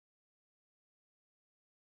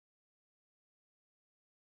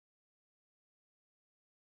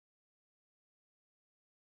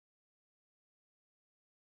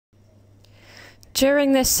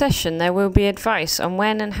During this session there will be advice on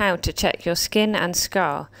when and how to check your skin and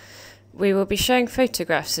scar. We will be showing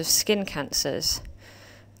photographs of skin cancers.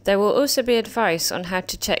 There will also be advice on how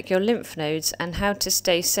to check your lymph nodes and how to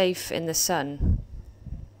stay safe in the sun.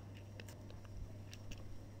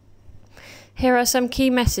 Here are some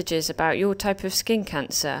key messages about your type of skin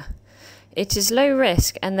cancer. It is low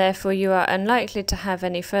risk and therefore you are unlikely to have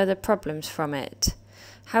any further problems from it.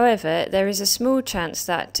 However, there is a small chance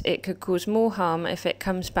that it could cause more harm if it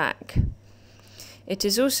comes back. It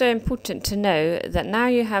is also important to know that now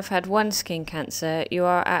you have had one skin cancer, you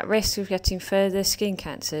are at risk of getting further skin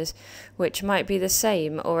cancers, which might be the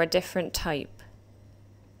same or a different type.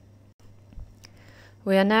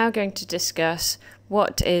 We are now going to discuss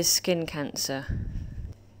what is skin cancer.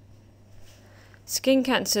 Skin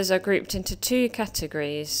cancers are grouped into two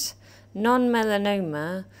categories: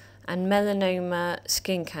 non-melanoma and melanoma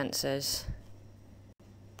skin cancers.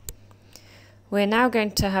 We're now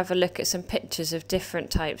going to have a look at some pictures of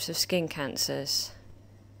different types of skin cancers.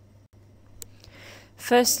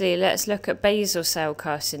 Firstly, let's look at basal cell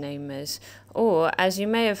carcinomas, or as you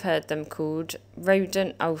may have heard them called,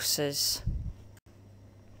 rodent ulcers.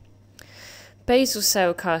 Basal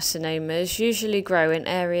cell carcinomas usually grow in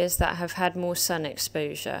areas that have had more sun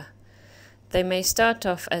exposure. They may start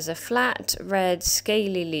off as a flat, red,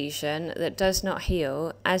 scaly lesion that does not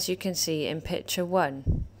heal, as you can see in picture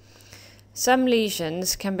 1. Some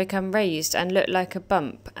lesions can become raised and look like a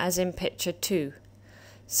bump, as in picture 2.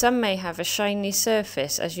 Some may have a shiny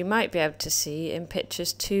surface, as you might be able to see in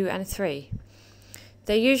pictures 2 and 3.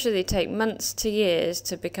 They usually take months to years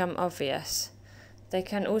to become obvious. They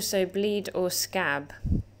can also bleed or scab.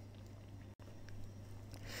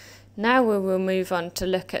 Now we will move on to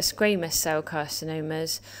look at squamous cell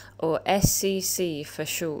carcinomas, or SCC for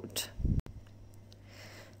short.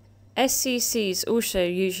 SCCs also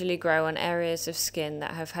usually grow on areas of skin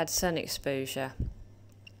that have had sun exposure.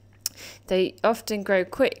 They often grow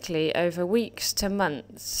quickly over weeks to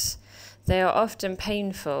months. They are often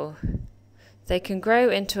painful. They can grow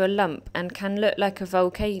into a lump and can look like a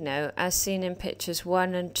volcano, as seen in pictures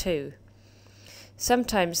 1 and 2.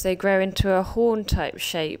 Sometimes they grow into a horn-type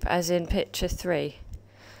shape, as in picture 3.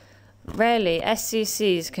 Rarely,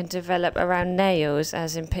 SCCs can develop around nails,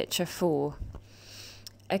 as in picture 4.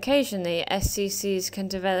 Occasionally, SCCs can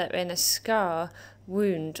develop in a scar,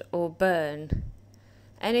 wound, or burn.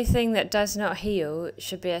 Anything that does not heal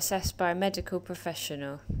should be assessed by a medical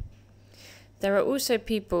professional. There are also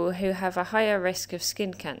people who have a higher risk of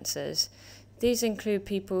skin cancers. These include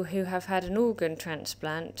people who have had an organ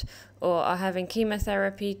transplant or are having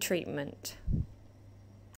chemotherapy treatment.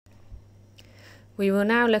 We will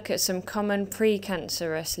now look at some common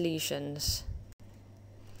precancerous lesions.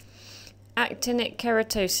 Actinic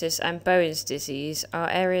keratosis and Bowen's disease are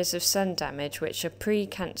areas of sun damage which are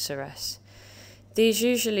precancerous. These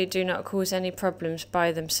usually do not cause any problems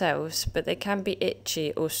by themselves, but they can be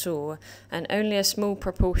itchy or sore, and only a small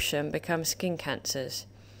proportion become skin cancers.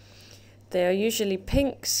 They are usually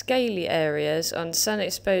pink, scaly areas on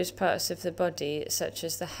sun-exposed parts of the body, such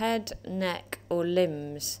as the head, neck, or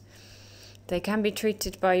limbs. They can be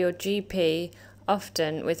treated by your GP,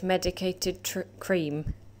 often with medicated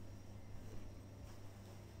cream.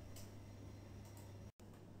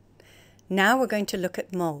 Now we're going to look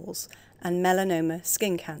at moles and melanoma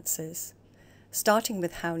skin cancers, starting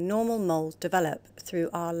with how normal moles develop through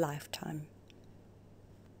our lifetime.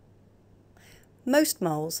 Most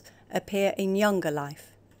moles appear in younger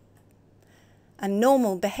life, and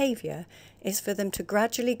normal behaviour is for them to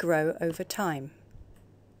gradually grow over time,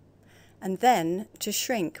 and then to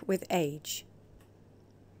shrink with age.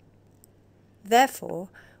 Therefore,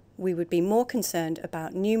 we would be more concerned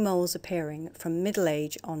about new moles appearing from middle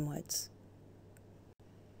age onwards.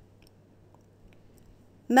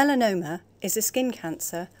 Melanoma is a skin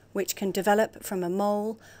cancer which can develop from a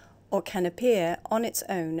mole or can appear on its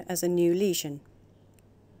own as a new lesion.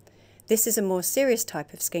 This is a more serious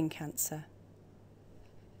type of skin cancer.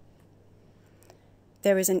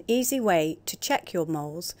 There is an easy way to check your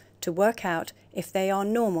moles to work out if they are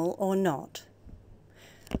normal or not.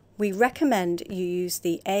 We recommend you use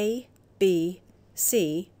the A, B,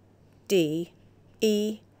 C, D,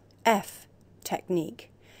 E, F technique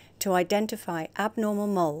to identify abnormal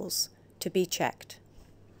moles to be checked.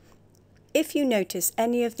 If you notice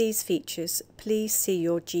any of these features, please see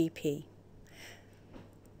your GP.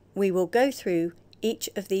 We will go through each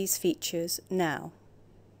of these features now.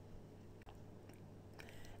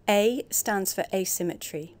 A stands for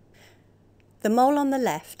asymmetry. The mole on the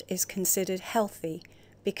left is considered healthy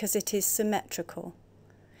because it is symmetrical.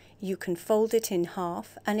 You can fold it in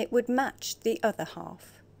half and it would match the other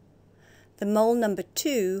half. The mole number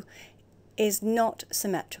 2 is not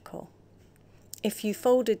symmetrical. If you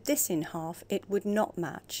folded this in half, it would not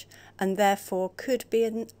match and therefore could be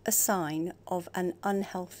a sign of an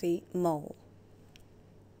unhealthy mole.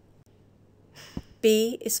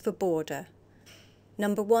 B is for border.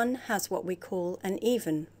 Number 1 has what we call an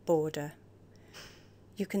even border.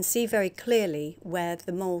 You can see very clearly where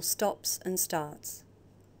the mole stops and starts.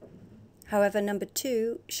 However, number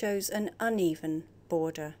 2 shows an uneven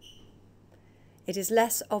border. It is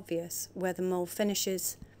less obvious where the mole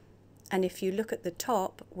finishes, and if you look at the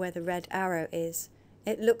top where the red arrow is,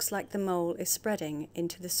 it looks like the mole is spreading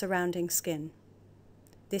into the surrounding skin.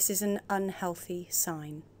 This is an unhealthy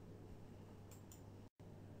sign.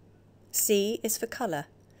 C is for colour.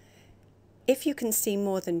 If you can see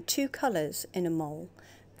more than 2 colours in a mole,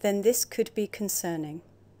 then this could be concerning.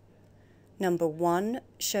 Number 1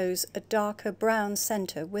 shows a darker brown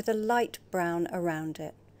centre with a light brown around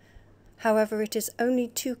it. However, it is only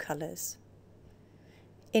 2 colours.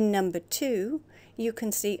 In number 2, you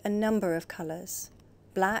can see a number of colours: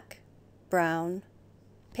 black, brown,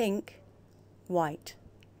 pink, white.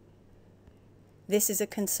 This is a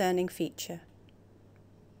concerning feature.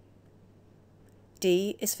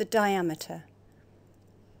 D is for diameter.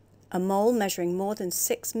 A mole measuring more than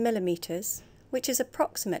 6 millimetres, which is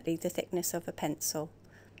approximately the thickness of a pencil,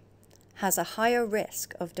 has a higher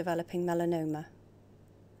risk of developing melanoma.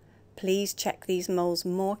 Please check these moles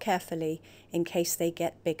more carefully in case they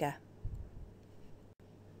get bigger.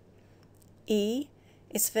 E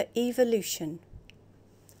is for evolution.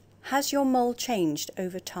 Has your mole changed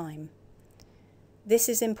over time? This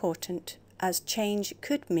is important, as change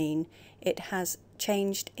could mean it has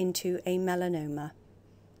changed into a melanoma.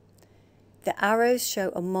 The arrows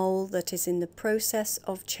show a mole that is in the process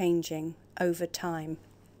of changing over time.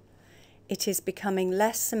 It is becoming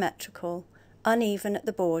less symmetrical, uneven at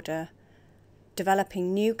the border,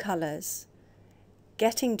 developing new colours,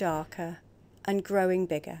 getting darker, and growing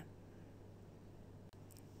bigger.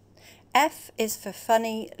 F is for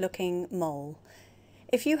funny looking mole.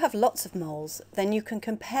 If you have lots of moles, then you can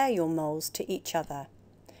compare your moles to each other.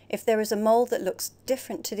 If there is a mole that looks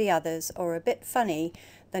different to the others or a bit funny,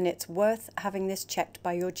 then it's worth having this checked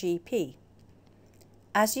by your GP.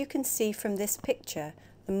 As you can see from this picture,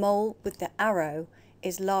 the mole with the arrow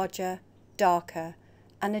is larger, darker,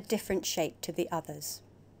 and a different shape to the others.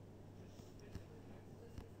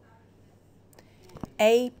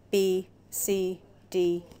 A, B, C,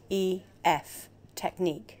 D, E, F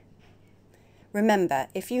technique. Remember,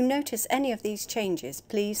 if you notice any of these changes,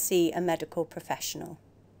 please see a medical professional.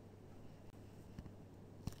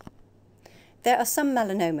 There are some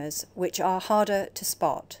melanomas which are harder to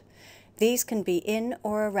spot. These can be in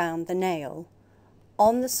or around the nail,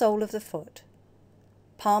 on the sole of the foot,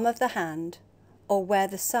 palm of the hand, or where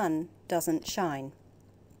the sun doesn't shine.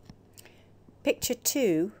 Picture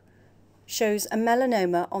 2 shows a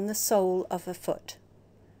melanoma on the sole of a foot.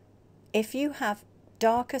 If you have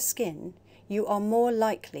darker skin, you are more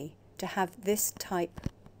likely to have this type,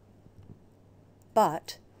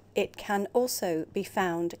 but it can also be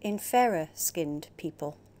found in fairer skinned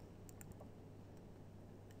people.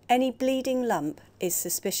 Any bleeding lump is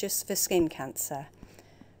suspicious for skin cancer,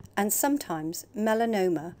 and sometimes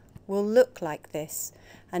melanoma will look like this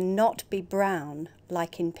and not be brown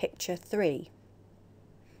like in picture 3.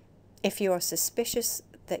 If you are suspicious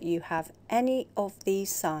that you have any of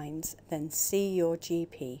these signs, then see your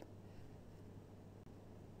GP.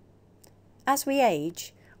 As we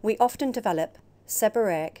age, we often develop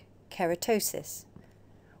seborrheic keratosis,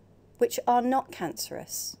 which are not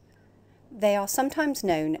cancerous. They are sometimes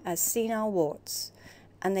known as senile warts,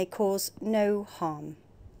 and they cause no harm.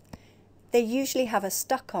 They usually have a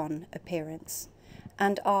stuck-on appearance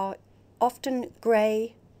and are often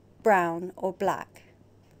grey, brown or black.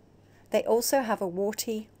 They also have a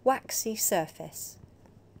warty, waxy surface.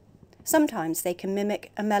 Sometimes they can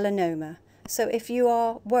mimic a melanoma, so if you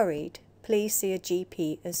are worried, please see a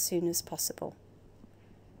GP as soon as possible.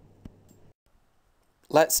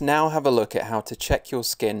 Let's now have a look at how to check your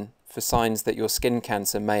skin for signs that your skin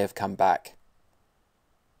cancer may have come back.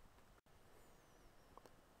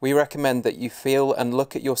 We recommend that you feel and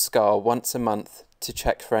look at your scar once a month to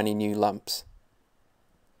check for any new lumps.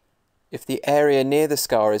 If the area near the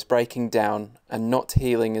scar is breaking down and not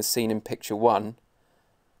healing as seen in picture 1,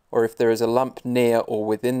 or if there is a lump near or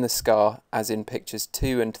within the scar as in pictures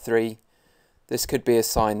 2 and 3, this could be a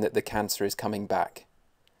sign that the cancer is coming back.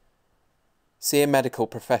 See a medical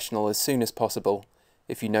professional as soon as possible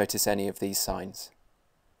if you notice any of these signs.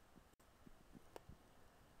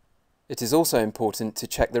 It is also important to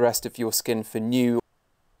check the rest of your skin for new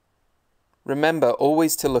Remember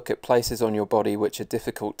always to look at places on your body which are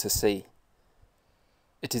difficult to see.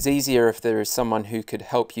 It is easier if there is someone who could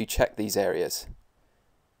help you check these areas.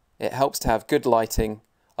 It helps to have good lighting,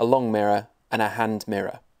 a long mirror and a hand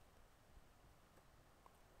mirror.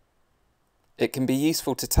 It can be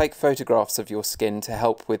useful to take photographs of your skin to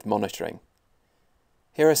help with monitoring.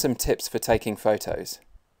 Here are some tips for taking photos.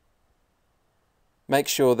 Make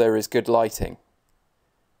sure there is good lighting.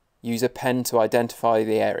 Use a pen to identify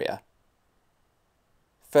the area.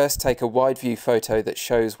 First take a wide view photo that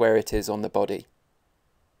shows where it is on the body.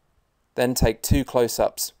 Then take 2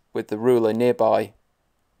 close-ups with the ruler nearby,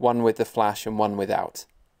 one with the flash and one without.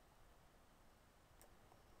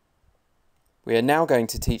 We are now going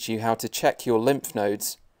to teach you how to check your lymph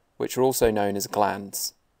nodes, which are also known as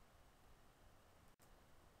glands.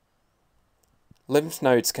 Lymph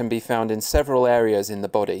nodes can be found in several areas in the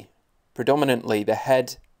body, predominantly the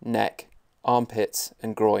head, neck, armpits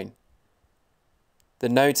and groin. The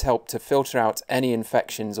nodes help to filter out any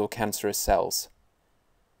infections or cancerous cells.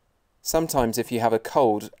 Sometimes if you have a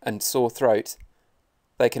cold and sore throat,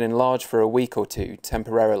 they can enlarge for a week or two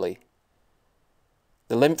temporarily.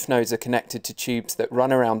 The lymph nodes are connected to tubes that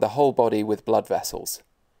run around the whole body with blood vessels.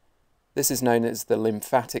 This is known as the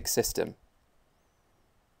lymphatic system.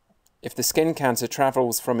 If the skin cancer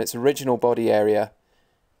travels from its original body area,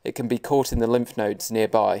 it can be caught in the lymph nodes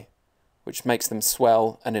nearby, which makes them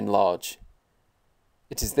swell and enlarge.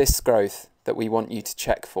 It is this growth that we want you to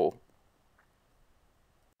check for.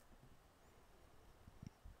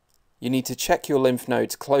 You need to check your lymph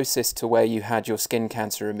nodes closest to where you had your skin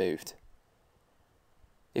cancer removed.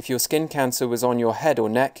 If your skin cancer was on your head or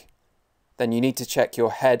neck, then you need to check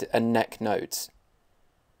your head and neck nodes.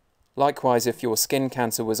 Likewise, if your skin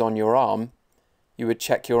cancer was on your arm, you would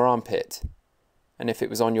check your armpit, and if it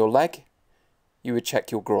was on your leg, you would check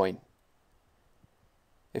your groin.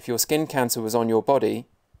 If your skin cancer was on your body,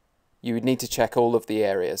 you would need to check all of the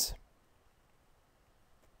areas.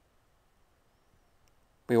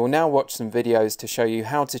 We will now watch some videos to show you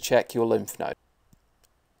how to check your lymph node.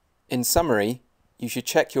 In summary, you should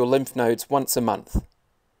check your lymph nodes once a month.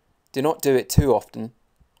 Do not do it too often,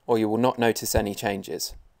 or you will not notice any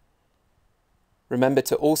changes. Remember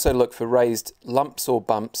to also look for raised lumps or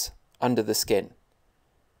bumps under the skin.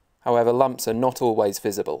 However, lumps are not always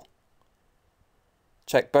visible.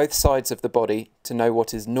 Check both sides of the body to know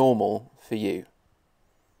what is normal for you.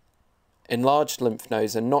 Enlarged lymph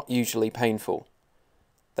nodes are not usually painful.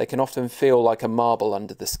 They can often feel like a marble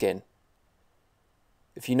under the skin.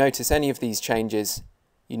 If you notice any of these changes,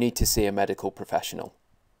 you need to see a medical professional.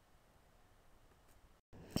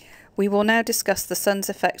 We will now discuss the sun's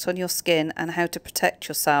effect on your skin and how to protect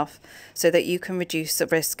yourself so that you can reduce the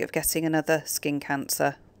risk of getting another skin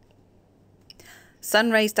cancer.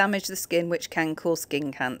 Sun rays damage the skin, which can cause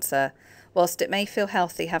skin cancer. Whilst it may feel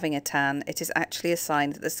healthy having a tan, it is actually a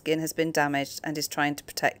sign that the skin has been damaged and is trying to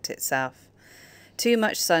protect itself. Too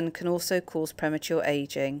much sun can also cause premature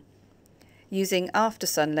aging. Using after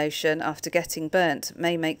sun lotion after getting burnt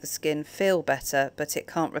may make the skin feel better, but it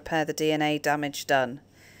can't repair the DNA damage done.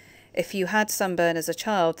 If you had sunburn as a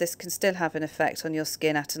child, this can still have an effect on your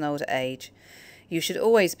skin at an older age. You should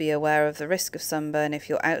always be aware of the risk of sunburn if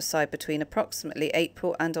you're outside between approximately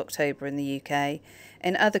April and October in the UK.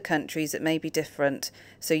 In other countries it may be different,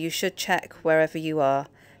 so you should check wherever you are.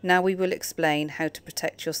 Now we will explain how to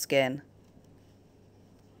protect your skin.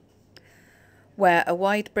 Wear a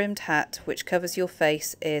wide-brimmed hat which covers your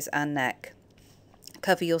face, ears and neck.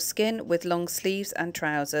 Cover your skin with long sleeves and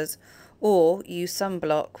trousers, or use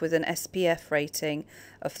sunblock with an SPF rating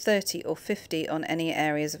of 30 or 50 on any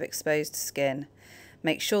areas of exposed skin.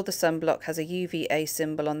 Make sure the sunblock has a UVA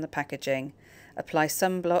symbol on the packaging. Apply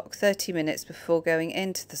sunblock 30 minutes before going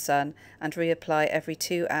into the sun and reapply every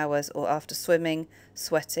 2 hours or after swimming,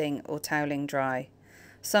 sweating or toweling dry.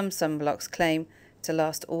 Some sunblocks claim to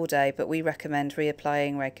last all day, but we recommend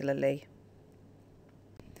reapplying regularly.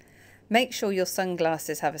 Make sure your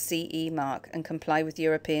sunglasses have a CE mark and comply with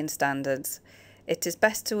European standards. It is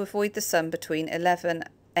best to avoid the sun between 11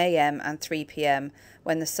 AM and 3 PM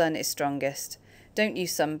when the sun is strongest. Don't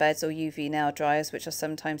use sunbeds or UV nail dryers, which are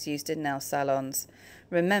sometimes used in nail salons.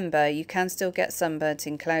 Remember, you can still get sunburnt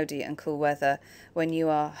in cloudy and cool weather when you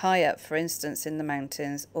are high up, for instance in the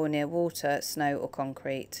mountains, or near water, snow or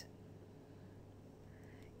concrete.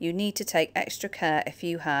 You need to take extra care if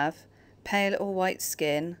you have pale or white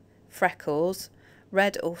skin, freckles,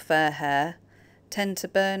 red or fair hair, tend to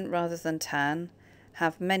burn rather than tan,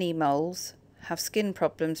 have many moles, have skin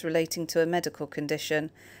problems relating to a medical condition,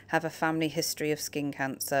 have a family history of skin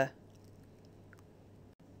cancer.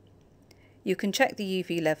 You can check the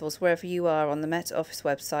UV levels wherever you are on the Met Office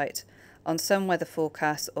website. on some weather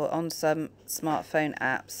forecasts or on some smartphone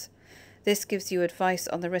apps. This gives you advice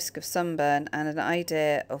on the risk of sunburn and an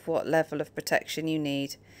idea of what level of protection you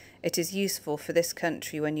need. It is useful for this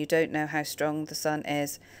country when you don't know how strong the sun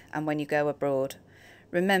is and when you go abroad.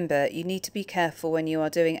 Remember, you need to be careful when you are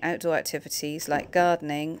doing outdoor activities like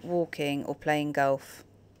gardening, walking or playing golf.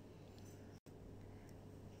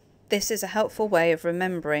 This is a helpful way of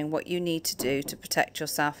remembering what you need to do to protect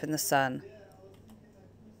yourself in the sun.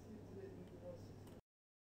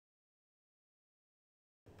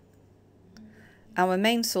 Our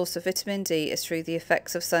main source of vitamin D is through the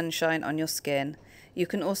effects of sunshine on your skin. You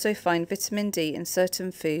can also find vitamin D in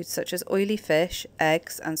certain foods such as oily fish,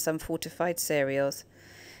 eggs and some fortified cereals.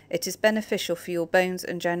 It is beneficial for your bones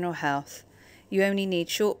and general health. You only need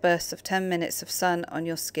short bursts of 10 minutes of sun on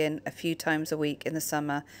your skin a few times a week in the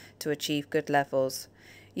summer to achieve good levels.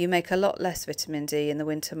 You make a lot less vitamin D in the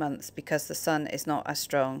winter months because the sun is not as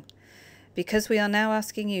strong. Because we are now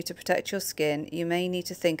asking you to protect your skin, you may need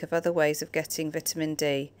to think of other ways of getting vitamin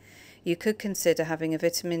D. You could consider having a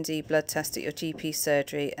vitamin D blood test at your GP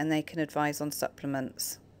surgery and they can advise on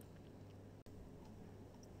supplements.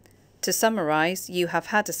 To summarise, you have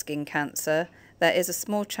had a skin cancer. There is a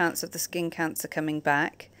small chance of the skin cancer coming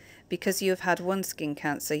back. Because you have had one skin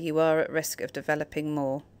cancer, you are at risk of developing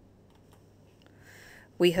more.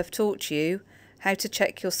 We have taught you how to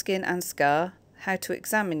check your skin and scar, how to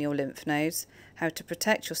examine your lymph nodes, how to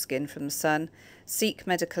protect your skin from the sun, seek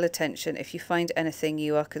medical attention if you find anything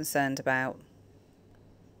you are concerned about.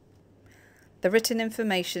 The written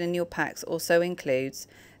information in your packs also includes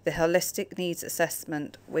the Holistic Needs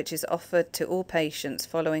Assessment, which is offered to all patients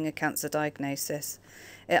following a cancer diagnosis.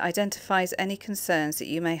 It identifies any concerns that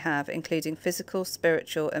you may have, including physical,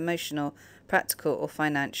 spiritual, emotional, practical or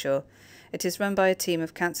financial. It is run by a team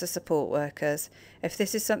of cancer support workers. If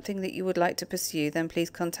this is something that you would like to pursue, then please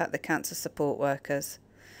contact the cancer support workers.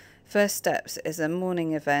 First Steps is a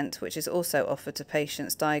morning event which is also offered to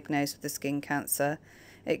patients diagnosed with the skin cancer.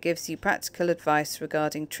 It gives you practical advice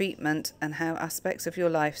regarding treatment and how aspects of your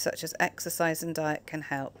life such as exercise and diet can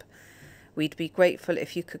help. We'd be grateful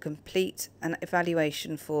if you could complete an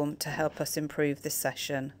evaluation form to help us improve this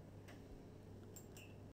session.